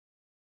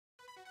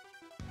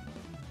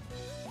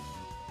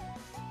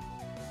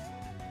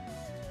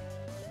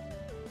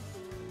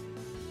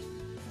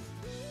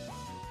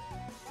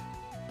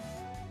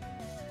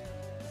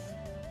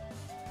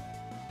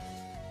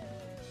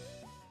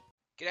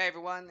G'day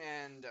everyone,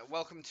 and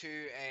welcome to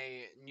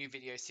a new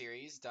video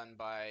series done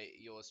by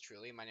yours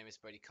truly. My name is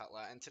Bodhi,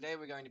 and today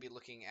we're going to be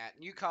looking at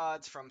new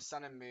cards from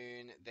Sun and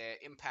Moon, their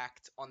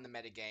impact on the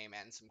metagame,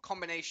 and some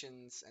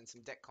combinations and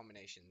some deck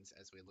combinations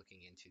as we're looking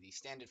into the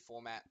standard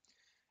format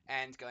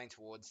and going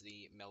towards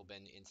the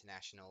Melbourne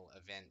International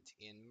event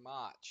in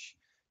March.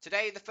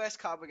 Today, the first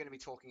card we're going to be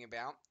talking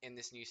about in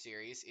this new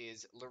series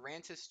is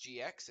Lurantis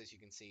GX, as you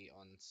can see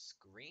on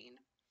screen.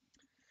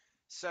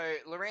 So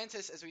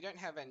Lurantis, as we don't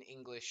have an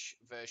English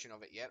version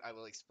of it yet, I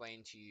will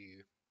explain to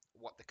you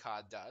what the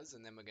card does,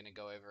 and then we're going to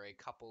go over a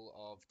couple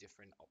of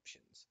different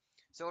options.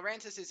 So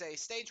Lurantis is a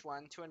Stage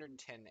 1,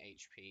 210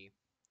 HP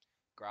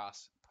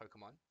grass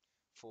Pokemon.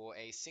 For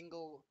a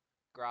single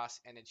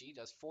grass energy,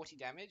 does 40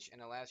 damage and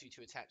allows you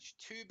to attach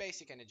 2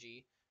 basic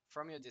energy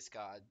from your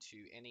discard to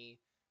any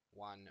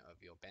one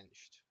of your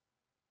benched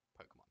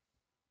Pokemon.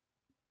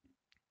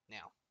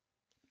 Now,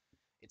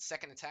 its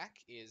second attack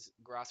is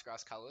Grass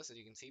Colors, as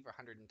you can see, for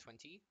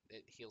 120.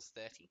 It heals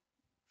 30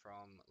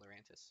 from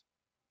Lurantis.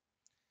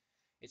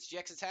 Its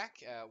GX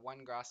attack,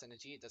 1 Grass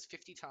Energy. It does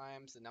 50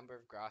 times the number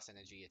of Grass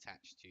Energy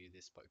attached to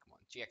this Pokemon.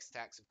 GX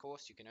attacks, of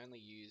course, you can only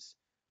use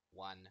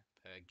 1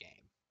 per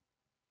game.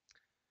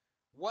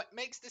 What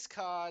makes this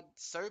card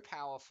so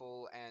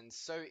powerful and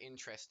so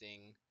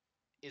interesting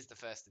is the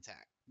first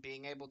attack.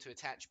 Being able to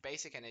attach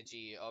basic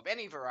energy of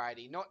any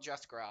variety, not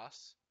just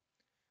grass,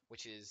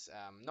 which is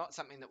not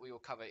something that we will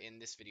cover in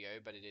this video,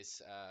 but it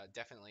is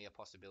definitely a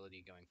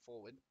possibility going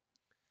forward.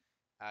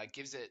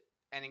 Gives it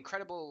an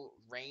incredible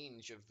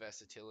range of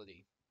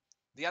versatility.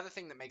 The other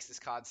thing that makes this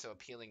card so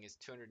appealing is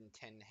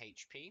 210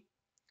 HP.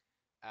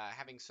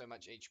 Having so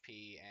much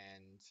HP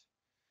and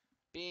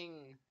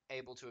being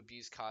able to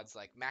abuse cards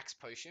like Max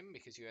Potion,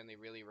 because you only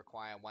really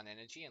require 1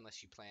 energy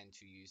unless you plan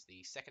to use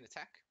the second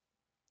attack,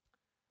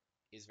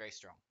 is very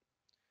strong.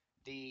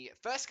 The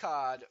first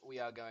card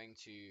we are going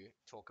to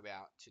talk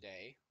about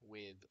today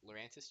with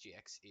Lurantis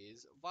GX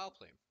is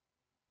Vileplume.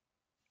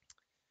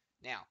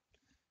 Now,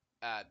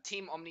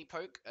 Team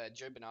Omnipoke,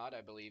 Joe Bernard,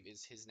 I believe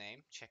is his name.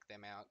 Check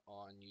them out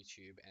on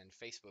YouTube and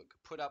Facebook.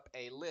 Put up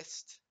a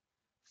list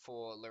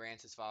for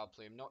Lurantis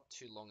Vileplume not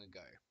too long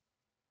ago,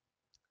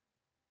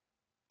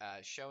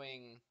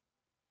 showing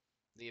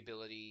the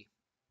ability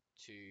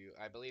to,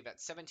 I believe at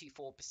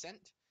 74%,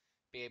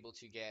 be able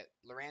to get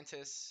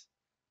Lurantis,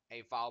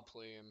 a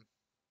Vileplume,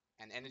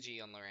 an energy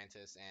on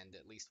Lurantis, and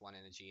at least 1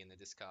 energy in the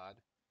discard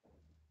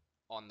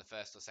on the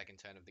first or second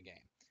turn of the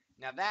game.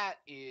 Now that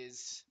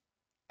is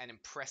an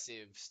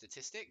impressive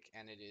statistic,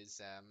 and it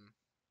is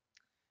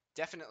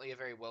definitely a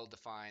very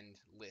well-defined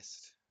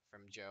list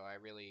from Joe. I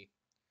really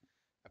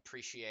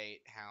appreciate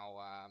how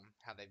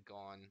they've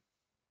gone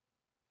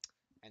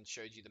and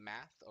showed you the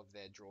math of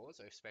their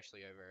draws,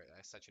 especially over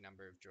such a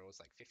number of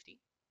draws, like 50.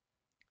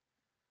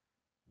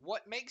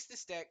 What makes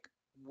this deck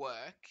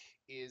work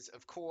is,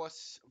 of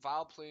course,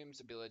 Vileplume's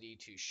ability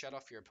to shut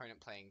off your opponent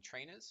playing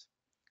trainers,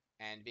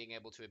 and being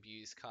able to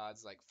abuse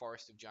cards like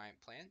Forest of Giant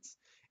Plants.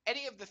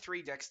 Any of the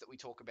 3 decks that we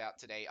talk about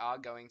today are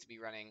going to be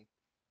running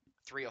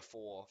 3 or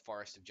 4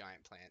 Forest of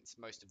Giant Plants.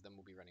 Most of them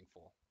will be running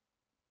 4,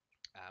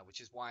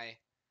 which is why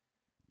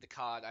the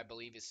card, I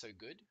believe, is so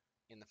good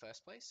in the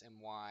first place, and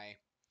why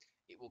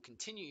it will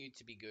continue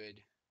to be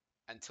good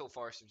until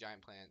Forest of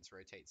Giant Plants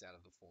rotates out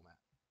of the format.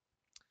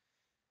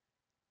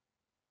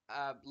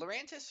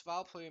 Lurantis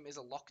Vileplume is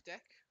a lock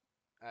deck.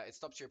 It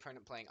stops your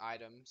opponent playing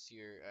items.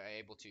 You're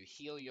able to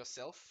heal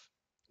yourself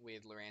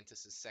with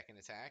Lurantis' second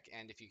attack,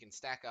 and if you can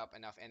stack up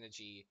enough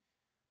energy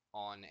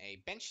on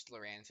a benched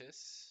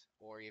Lurantis,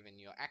 or even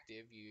your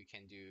active, you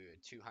can do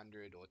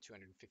 200 or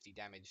 250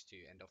 damage to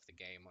end off the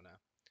game on a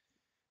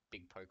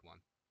big Pokemon.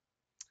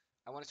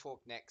 I want to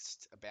talk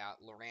next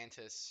about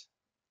Lurantis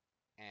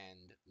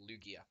and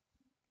Lugia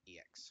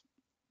EX.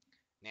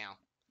 Now,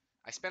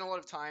 I spent a lot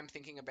of time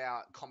thinking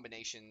about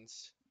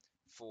combinations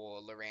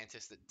for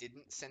Lurantis that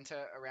didn't center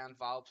around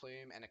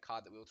Vileplume and a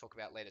card that we will talk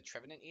about later,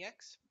 Trevenant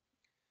EX.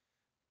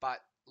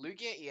 But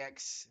Lugia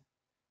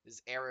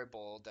EX's Aero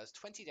Ball does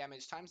 20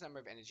 damage times number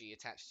of energy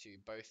attached to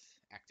both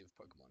active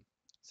Pokemon.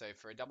 So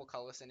for a double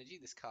colorless energy,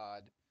 this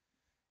card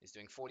is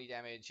doing 40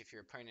 damage. If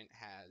your opponent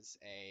has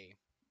a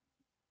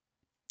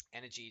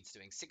energy, it's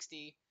doing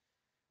 60.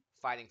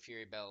 Fighting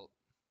Fury Belt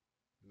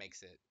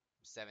makes it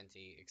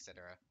 70,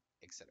 etc.,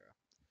 etc.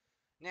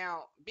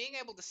 Now, being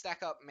able to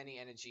stack up many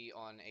energy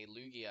on a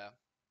Lugia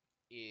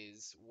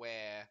is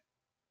where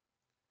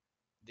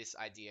this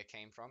idea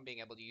came from,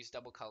 being able to use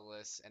double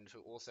colorless and to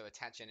also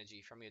attach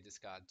energy from your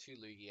discard to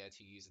Lugia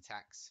to use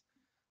attacks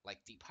like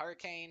Deep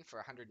Hurricane for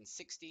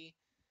 160.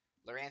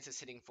 Lurantis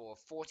hitting for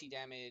 40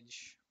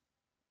 damage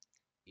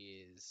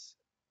is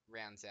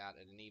rounds out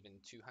at an even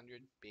 200,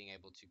 being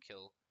able to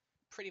kill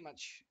pretty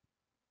much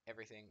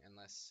everything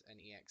unless an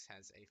EX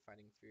has a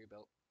Fighting Fury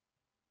Belt.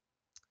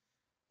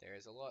 There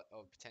is a lot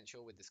of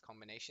potential with this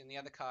combination. The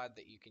other card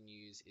that you can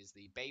use is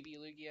the Baby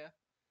Lugia,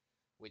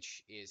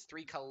 which is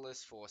 3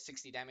 colorless for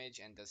 60 damage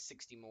and does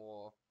 60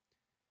 more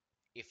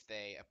if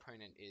their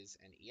opponent is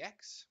an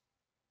EX.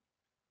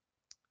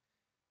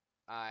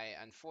 I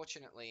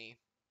unfortunately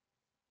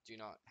do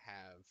not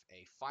have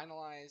a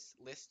finalized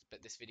list,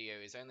 but this video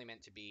is only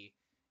meant to be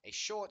a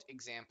short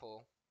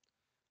example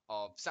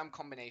of some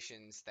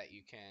combinations that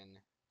you can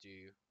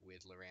do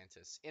with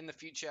Lurantis. In the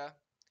future,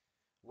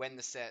 when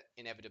the set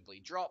inevitably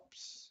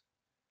drops,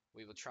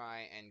 we will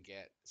try and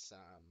get some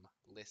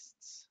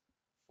lists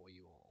for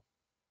you all.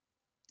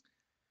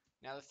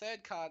 Now, the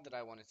third card that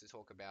I wanted to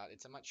talk about,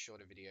 it's a much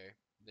shorter video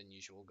than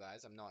usual,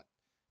 guys. I'm not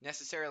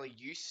necessarily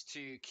used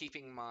to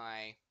keeping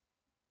my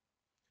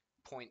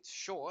points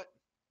short,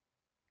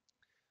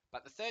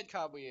 but the third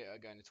card we are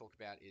going to talk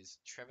about is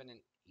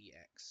Trevenant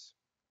EX.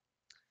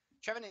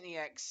 Trevenant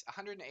EX,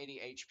 180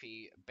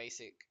 HP,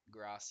 basic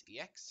grass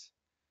EX.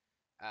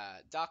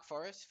 Dark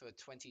Forest for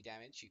 20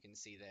 damage, you can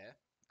see there.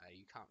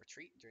 You can't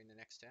retreat during the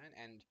next turn.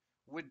 And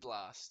Wood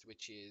Blast,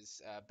 which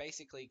is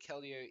basically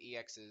Keldeo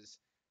EX's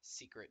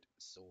secret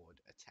sword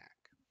attack.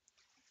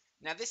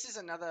 Now, this is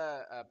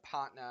another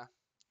partner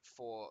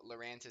for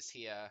Lurantis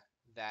here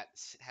that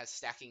has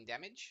stacking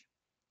damage.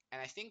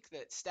 And I think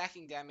that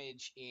stacking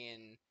damage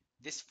in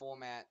this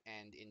format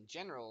and in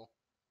general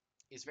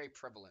is very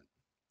prevalent,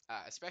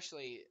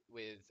 especially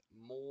with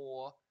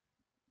more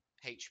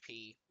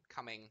HP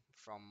coming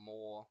from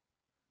more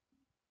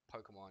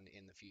Pokemon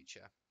in the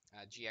future.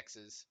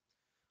 GXs,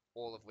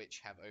 all of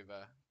which have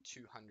over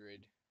 200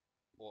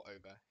 or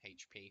over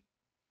HP,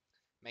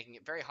 making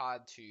it very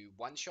hard to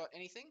one-shot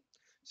anything.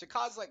 So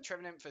cards like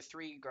Trevenant for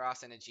 3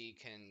 grass energy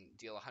can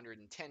deal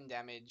 110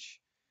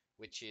 damage,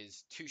 which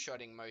is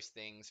two-shotting most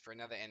things. For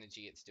another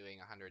energy, it's doing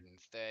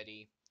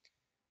 130,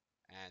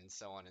 and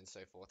so on and so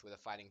forth. With a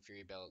Fighting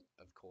Fury belt,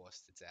 of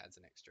course, it adds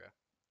an extra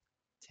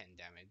 10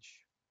 damage.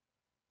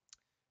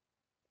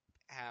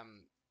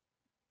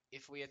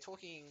 If we are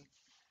talking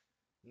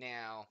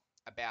now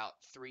about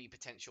 3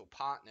 potential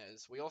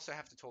partners, we also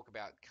have to talk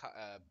about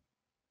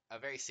a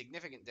very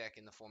significant deck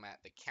in the format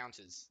that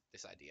counters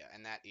this idea,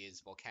 and that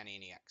is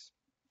Volcanion EX.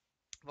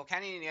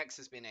 Volcanion EX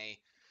has been a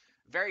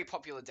very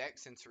popular deck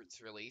since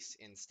its release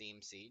in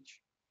Steam Siege,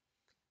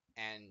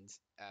 and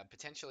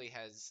potentially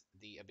has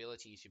the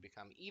ability to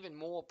become even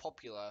more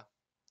popular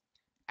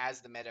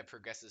as the meta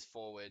progresses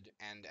forward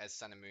and as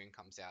Sun and Moon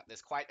comes out.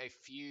 There's quite a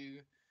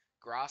few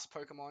grass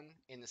Pokemon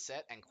in the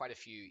set, and quite a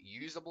few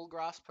usable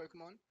grass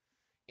Pokemon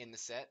in the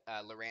set,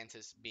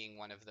 Lurantis being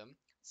one of them,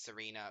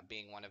 Serena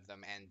being one of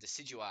them, and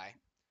Decidueye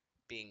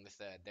being the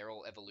third. They're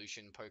all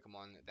evolution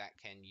Pokemon that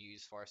can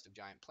use Forest of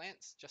Giant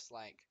Plants, just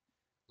like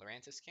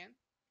Lurantis can.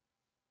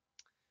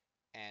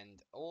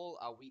 And all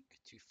are weak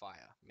to fire,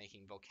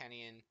 making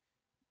Volcanion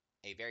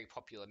a very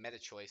popular meta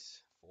choice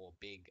for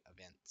big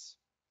events.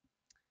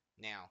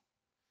 Now,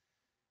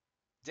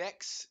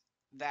 decks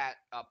that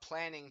are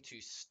planning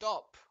to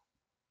stop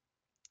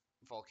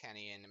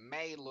Volcanion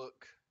may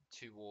look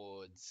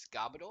towards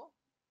Garbodor,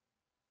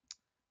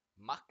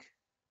 Muck,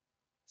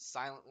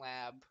 Silent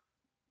Lab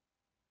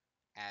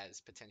as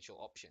potential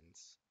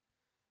options.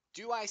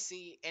 Do I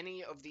see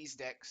any of these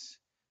decks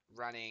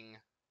running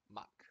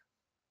Muck?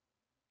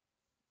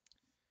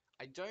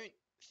 I don't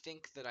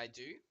think that I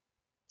do.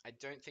 I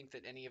don't think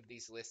that any of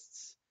these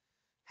lists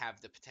have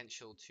the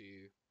potential to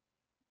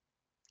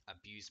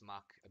abuse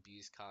Muck,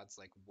 abuse cards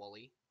like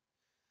Wally,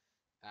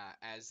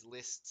 as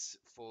lists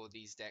for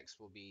these decks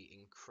will be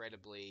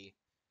incredibly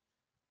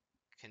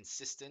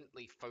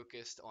consistently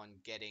focused on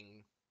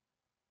getting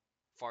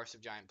Forest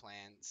of Giant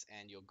Plants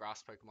and your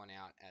grass Pokemon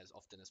out as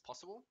often as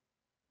possible.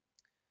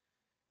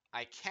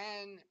 I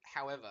can,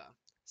 however,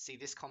 see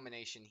this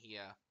combination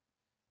here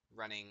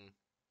running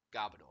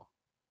Garbodor,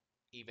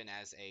 even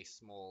as a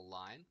small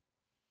line,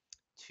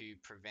 to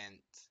prevent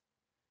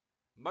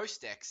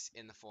most decks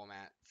in the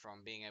format from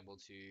being able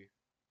to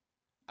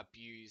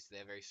abuse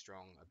their very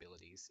strong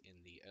abilities in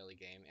the early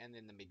game and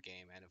in the mid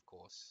game, and of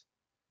course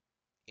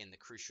in the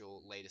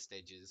crucial later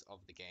stages of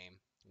the game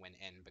when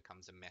N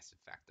becomes a massive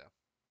factor.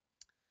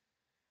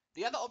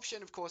 The other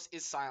option, of course,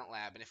 is Silent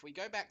Lab, and if we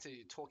go back to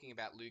talking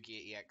about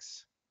Lugia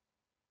EX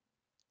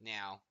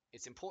now,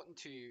 it's important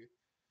to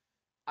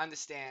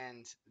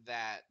understand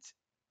that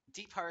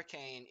Deep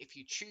Hurricane, if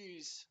you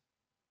choose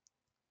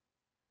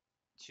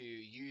to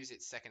use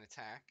its second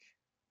attack,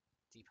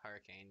 Deep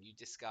Hurricane, you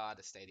discard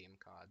a Stadium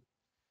card.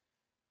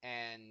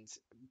 And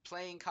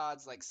playing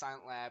cards like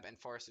Silent Lab and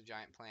Forest of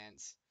Giant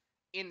Plants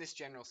in this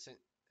general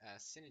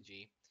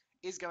synergy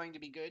is going to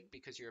be good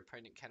because your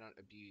opponent cannot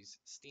abuse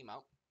Steam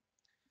Up,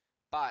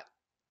 but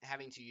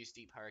having to use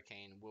Deep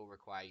Hurricane will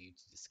require you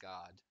to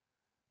discard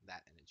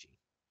that energy.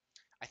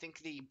 I think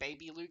the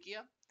Baby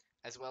Lugia,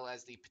 as well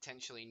as the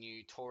potentially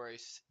new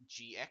Tauros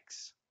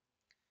GX,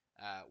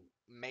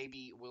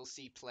 maybe we'll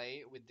see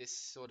play with this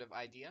sort of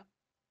idea,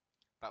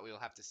 but we'll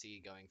have to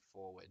see going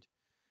forward.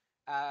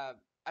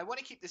 I want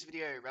to keep this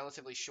video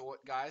relatively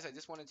short, guys. I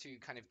just wanted to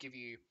kind of give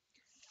you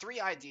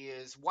 3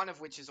 ideas, one of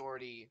which is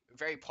already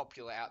very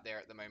popular out there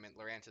at the moment,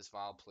 Lurantis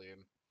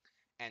Vileplume,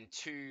 and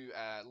 2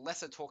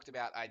 lesser talked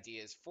about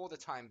ideas for the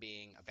time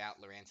being about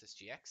Lurantis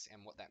GX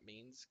and what that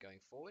means going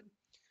forward.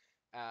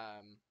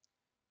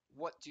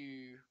 What do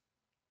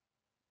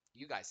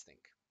you guys think?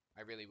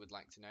 I really would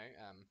like to know.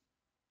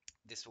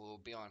 This will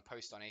be on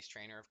post on Ace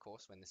Trainer, of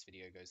course, when this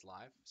video goes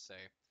live. So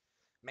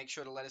make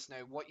sure to let us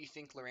know what you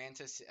think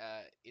Lurantis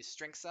is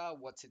strengths are,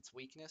 what's its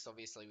weakness.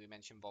 Obviously, we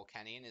mentioned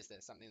Volcanion. Is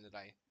there something that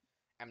I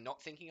am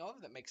not thinking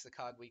of that makes the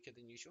card weaker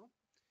than usual?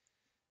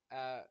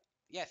 Uh,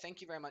 yeah,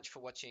 thank you very much for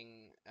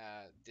watching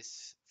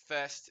this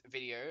first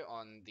video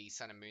on the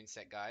Sun and Moon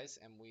set, guys,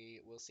 and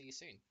we will see you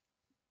soon.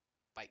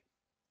 Bye.